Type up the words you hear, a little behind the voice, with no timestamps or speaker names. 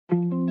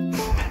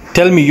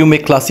Tell me, you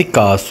make classic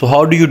cars, so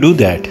how do you do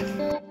that?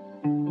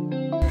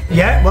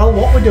 Yeah, well,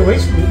 what we do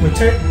is we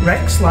take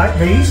wrecks like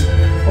these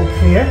up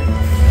here,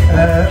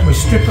 we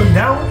strip them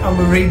down and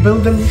we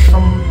rebuild them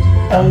from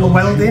all the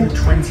welding,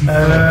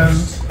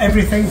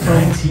 everything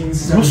from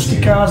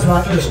rusty cars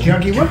like this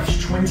Jaguar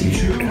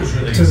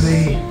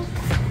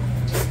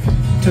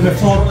to the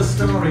Ford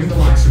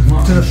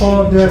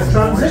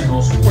Transit.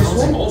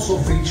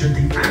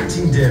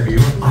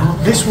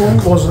 This one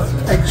was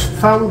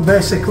found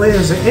basically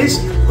as it is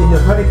in a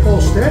very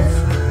poor state.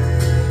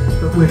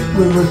 But we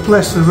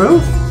replaced the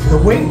roof, the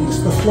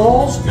wings, the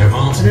floors, and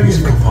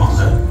everything.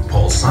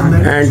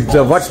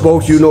 And what's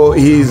about,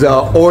 his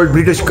old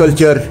British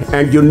culture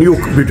and your new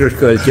British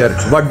culture?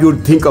 What do you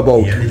think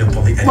about?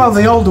 Well,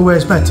 the older way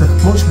is better,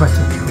 much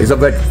better. It's a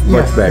bit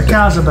much better. The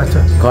cars are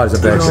better. Cars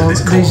are better.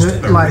 These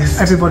are like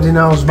everybody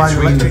now is buying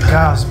electric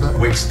cars, but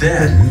which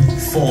then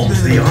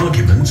forms the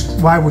argument.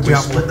 Why would you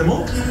split them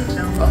up?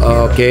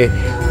 Okay.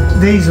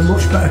 These are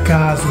much better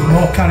cars with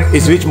more character.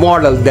 Is which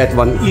model that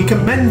one? You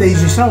can mend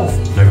these yourself.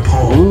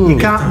 You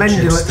can't mend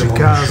electric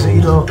cars,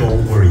 Don't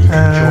worry,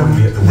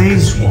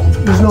 these,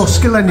 there's no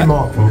skill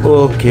anymore.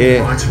 Okay.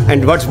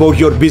 And what's about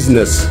your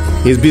business?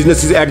 His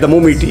business is at the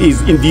moment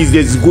is in these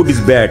days is good is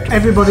bad.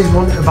 Everybody's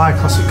wanting to buy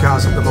classic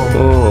cars at the moment.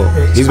 Oh,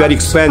 it's very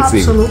expensive.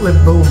 Absolutely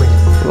booming.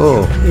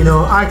 Oh.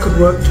 I could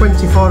work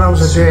 24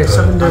 hours a day,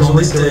 7 days a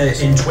week.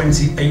 In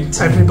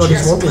 2018,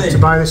 everybody's wanting to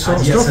buy this sort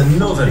of stuff.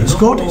 It's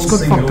good. It's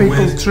good for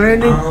people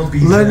training,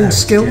 learning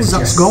skills.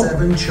 That's good.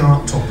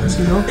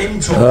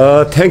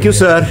 Thank you,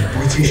 sir.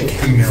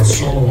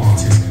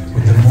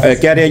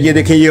 कह रहे हैं ये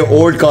देखें, ये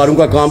old कारों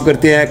का काम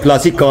करते हैं,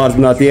 क्लासिक कार्स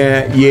बनाते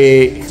हैं ये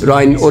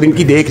राइन, और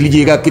इनकी देख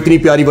लीजिएगा कितनी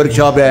प्यारी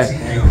वर्कशॉप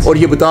है। और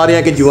ये बता रहे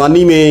हैं कि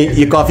जवानी में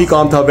ये काफ़ी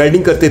काम था,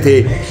 वेल्डिंग करते थे।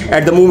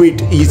 एट द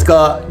मोमेंट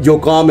इसका जो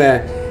काम है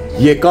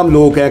ये कम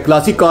लोग हैं।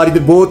 क्लासिक कार इधर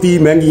बहुत ही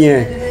महंगी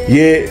हैं,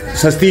 ये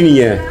सस्ती नहीं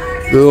है।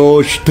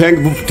 तो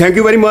thank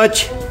you very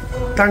much.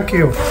 Thank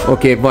you.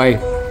 Okay bye.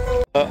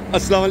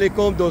 अस्सलाम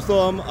वालेकुम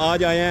दोस्तों, हम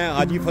आज आए हैं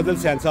हाजी फजल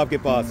सैन साहब के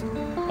पास।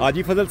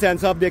 हाजी फजल सैन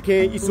साहब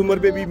देखें इस उम्र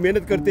पे भी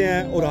मेहनत करते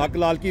हैं और हक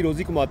लाल की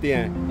रोज़ी कमाते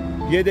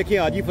हैं। ये देखें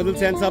हाजी फजल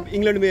सैन साहब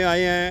इंग्लैंड में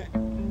आए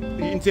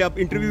हैं। इनसे आप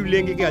इंटरव्यू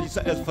लेंगे कि हाजी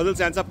फजल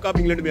सैन साहब कब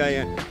इंग्लैंड में आए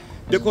हैं।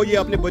 देखो ये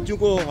अपने बच्चों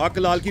को हक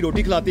लाल की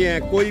रोटी खिलाते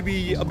हैं। कोई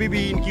भी अभी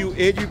भी इनकी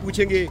एज भी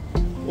पूछेंगे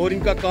और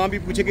इनका काम भी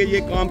पूछेंगे ये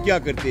काम क्या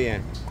करते हैं।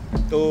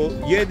 तो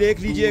ये देख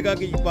लीजिएगा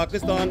कि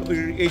पाकिस्तान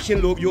एशियन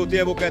लोग जो होते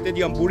हैं वो कहते हैं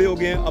जी हम बूढ़े हो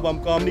गए हैं, अब हम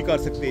काम नहीं कर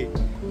सकते।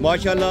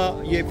 माशाल्लाह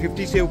ये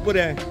 50 से ऊपर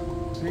है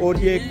और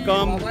ये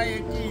काम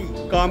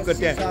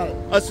करते हैं।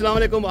 अस्सलाम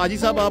वालेकुम हाजी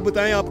साहब, आप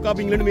बताएं आप कब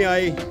इंग्लैंड में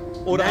आए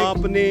और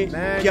आपने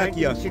क्या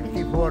किया?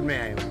 64 में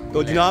आया हूँ।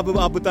 तो जनाब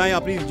आप बताएं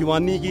अपनी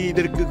जवानी की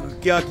इधर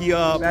क्या किया?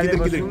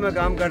 किधर में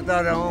काम करता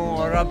रहा हूँ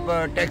और अब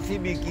टैक्सी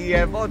भी की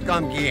है, बहुत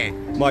काम किए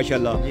हैं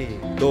माशाल्लाह जी।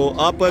 तो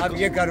आप अब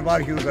ये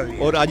कारोबार शुरू कर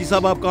दिया। और हाजी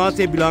साहब आप कहाँ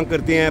से बिलोंग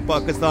करते हैं?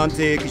 पाकिस्तान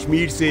से,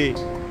 कश्मीर से?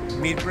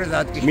 मीरपुर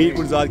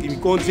की।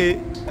 कौन से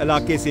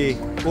इलाके से?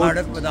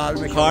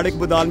 खाड़क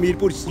बदाल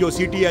मीरपुर जो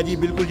सिटी है जी,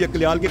 बिल्कुल ये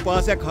कल्याल के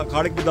पास है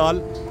खाड़क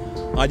बदाल।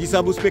 हाजी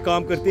साहब उस पर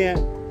काम करते हैं।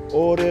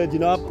 और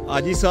जनाब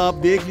हाजी साहब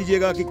देख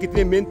लीजिएगा कि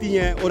कितने मेहनती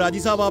हैं। और हाजी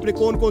साहब आपने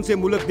कौन कौन से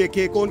मुल्क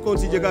देखे, कौन कौन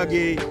सी जगह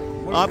गए?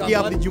 आपकी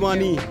अपनी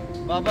जवानी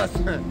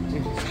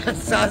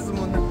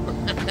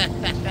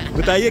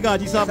बताइएगा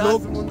हाजी साहब। लोग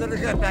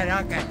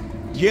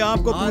ये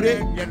आपको पूरे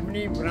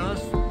जर्मनी,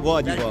 फ्रांस, वाह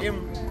जी वाह।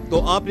 तो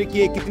आपने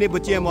कितने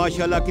बच्चे हैं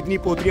माशाल्लाह, कितनी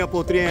पोतरियां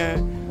पोतरे हैं?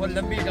 वो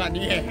लंबी कहानी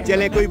है।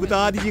 चलें कोई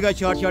बता दीजिएगा,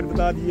 शॉर्ट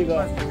बता दीजिएगा।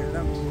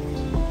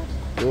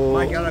 तो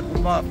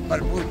माशाल्लाह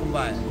भरपूर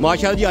कुंभा है।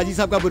 माशाल्लाह जी हाजी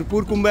साहब का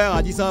भरपूर कुंभा है।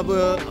 हाजी साहब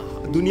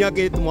दुनिया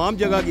के तमाम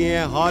जगह गए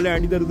हैं,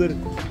 हॉलैंड इधर उधर।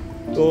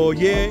 तो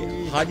ये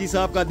हाजी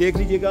साहब का देख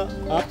लीजिएगा।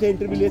 आपसे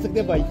इंटरव्यू ले सकते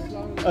हैं भाई?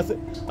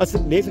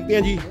 ले सकते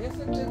हैं जी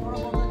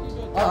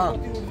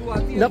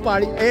ना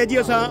पहाड़ी जी।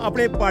 अस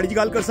अपने पहाड़ी च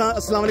गल करसां।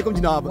 अस्सलाम वालेकुम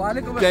जनाब।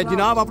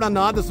 जनाब अपना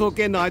नाम दसो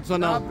कि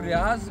नाम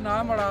रियाज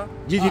नाम बड़ा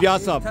जी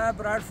रियाज साहब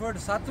ब्रैडफोर्ड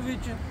 7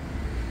 विच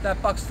ते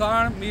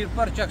पाकिस्तान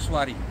मीरपुर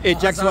चकसवारी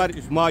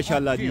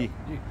माशाल्लाह जी।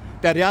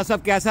 ते रियाज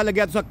साहब कैसा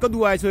लग्या तुसा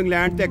कदों आए सो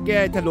इंग्लैंड ते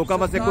क्या इत्थे लोकां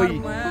वास्ते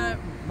कोई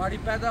माड़ी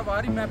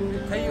पैदावार मैं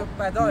इत्थे ही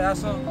पैदा होया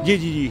सा जी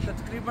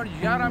तकरीबन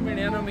 11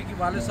 महीने ना मेरी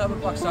वालिद साहब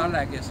पाकिस्तान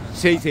ले गए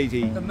सही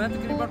तो मैं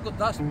तकरीबन को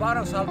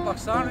 10-12 साल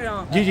पाकिस्तान रहा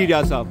जी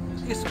रियाज साहब।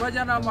 इस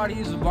वजह ना हमारी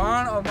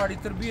जुबान और हमारी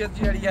तरबियत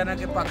जी है ना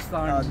कि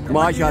पाकिस्तान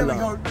माशाल्लाह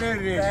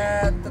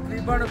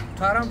तकरीबन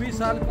 18-20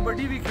 साल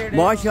कबड्डी भी खेले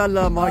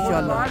माशाल्लाह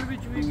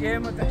भी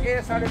गेम ये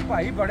सारे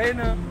भाई बड़े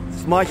न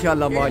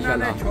माशाल्लाह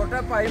छोटा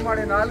भाई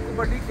हमारे नाल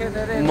कबड्डी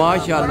खेलते रहे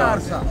माशाल्लाह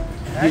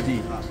जी।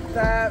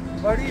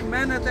 बड़ी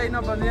मेहनत है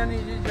इन्होंने बंदियां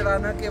नहीं जी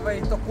जड़ाना कि भाई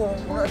तो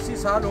 80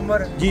 साल उम्र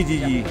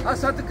जी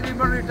असा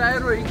तकरीबन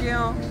रिटायर हो गए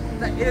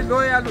ये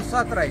लोहे आलू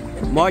 7 राई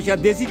माशा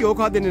देसी घ्यो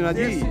खा देने ना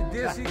जी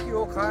देसी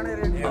घ्यो खाने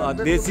रे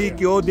देसी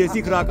घ्यो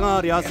देसी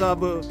खुराकां रियाज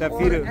साहब ते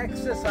फिर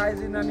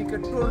एक्सरसाइज इन्हां के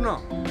टुरना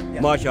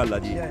माशाल्लाह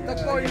जी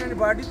तको इन्हां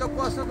बॉडी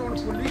तको असर तो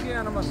भूल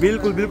गया ना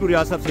बिल्कुल बिल्कुल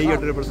रियाज साहब सही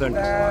 100%।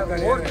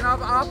 और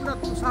जनाब आपने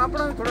तुम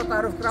अपना भी थोड़ा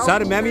तारुफ कराओ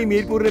सर मैं भी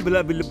मीरपुर ने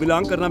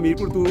बिलोंग करना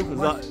मीरपुर तू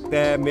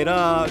ते मेरा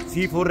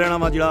C4 रहना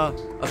वा जेड़ा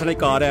असली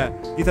कार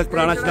है जिथे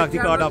पुराना शनाख्ती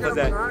कार्ड ऑफिस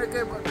है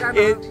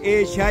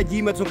ए शायद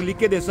जी मैं तुक लिख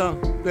के देसा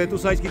ते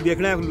तुसा इसकी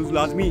देखना है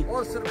लाजमी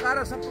और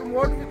सरकार सब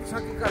प्रमोट भी तुसा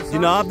की कर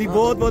जनाब दी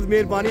बहुत बहुत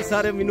मेहरबानी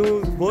सर मेनू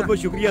बहुत बहुत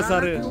शुक्रिया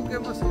सर क्योंकि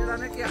मसला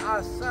ने कि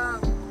आसा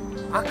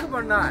हक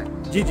बनना है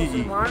जी जी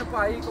जी मान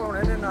भाई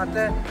होने के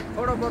नाते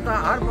थोड़ा बहुत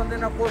हर बंदे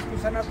ना कोस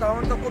कुछ ना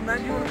तावन तो को मैं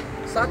जी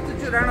सच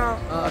च रहना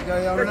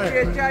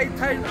चेचा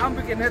इथा अंब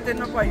के ने तीन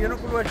भाइयों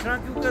को वचना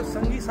क्योंकि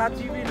संगी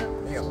साथी भी ने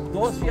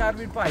दोस्त यार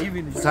भी भाई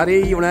भी ने सारे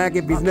ही होना है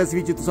कि बिजनेस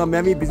विच तुसा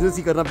मैं भी बिजनेस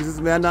ही करना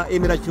बिजनेसमैन ना ये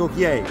मेरा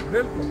शौकिया है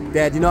बिल्कुल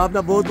ते जनाब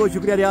दा बहुत बहुत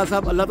शुक्रिया रियाज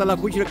साहब अल्लाह ताला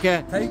खुश रखे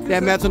ते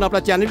मैं तुहानू अपना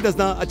चैनल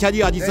दसदा अच्छा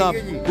जी हाजी साहब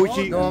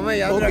खुशी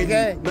ओके जी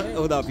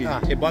खुदा हाफिज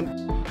ये बंद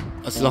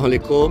अस्सलाम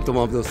वालेकुम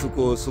तमाम दोस्तों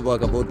को सुबह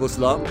का बहुत बहुत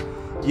सलाम।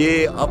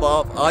 ये अब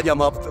आज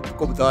हम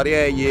आपको बता रहे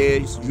हैं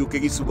ये यूके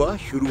की सुबह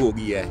शुरू हो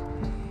गई है।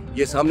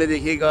 ये सामने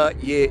देखिएगा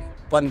ये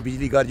पन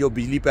बिजली घर जो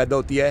बिजली पैदा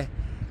होती है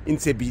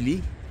इनसे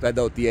बिजली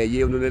पैदा होती है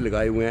ये उन्होंने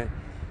लगाए हुए हैं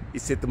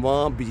इससे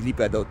तमाम बिजली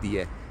पैदा होती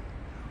है।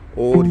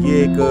 और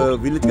ये एक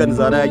विलेज का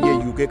नज़ारा है ये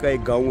यूके का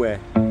एक गाँव है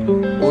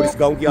और इस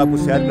गांव की आपको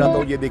सैर कराता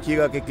हूँ। ये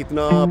देखिएगा कि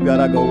कितना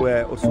प्यारा गांव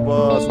है और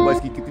सुबह सुबह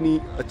इसकी कितनी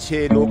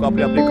अच्छे लोग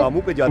अपने अपने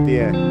कामों पे जाते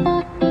हैं।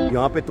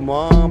 यहाँ पे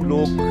तमाम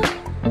लोग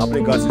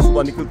अपने घर से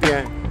सुबह निकलते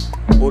हैं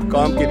और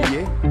काम के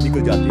लिए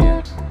निकल जाते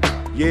हैं।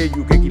 ये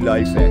यूके की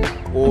लाइफ है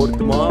और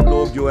तमाम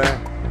लोग जो है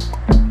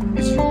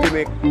इस यूके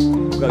में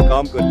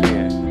काम करते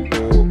हैं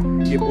तो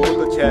ये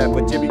बहुत अच्छा है।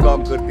 बच्चे भी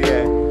काम करते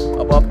हैं।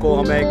 अब आपको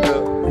हम एक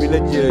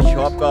विलेज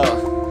शॉप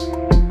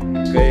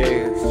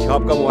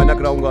का मुआयना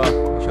कराऊंगा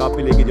शॉप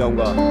पे लेके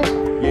जाऊंगा।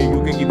 ये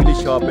यूके की विलेज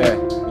शॉप है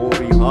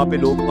और यहाँ पे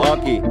लोग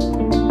आके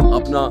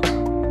अपना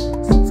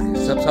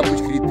सब कुछ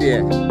खरीदते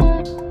हैं।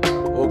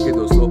 ओके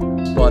दोस्तों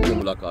बाद में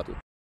मुलाकात हो।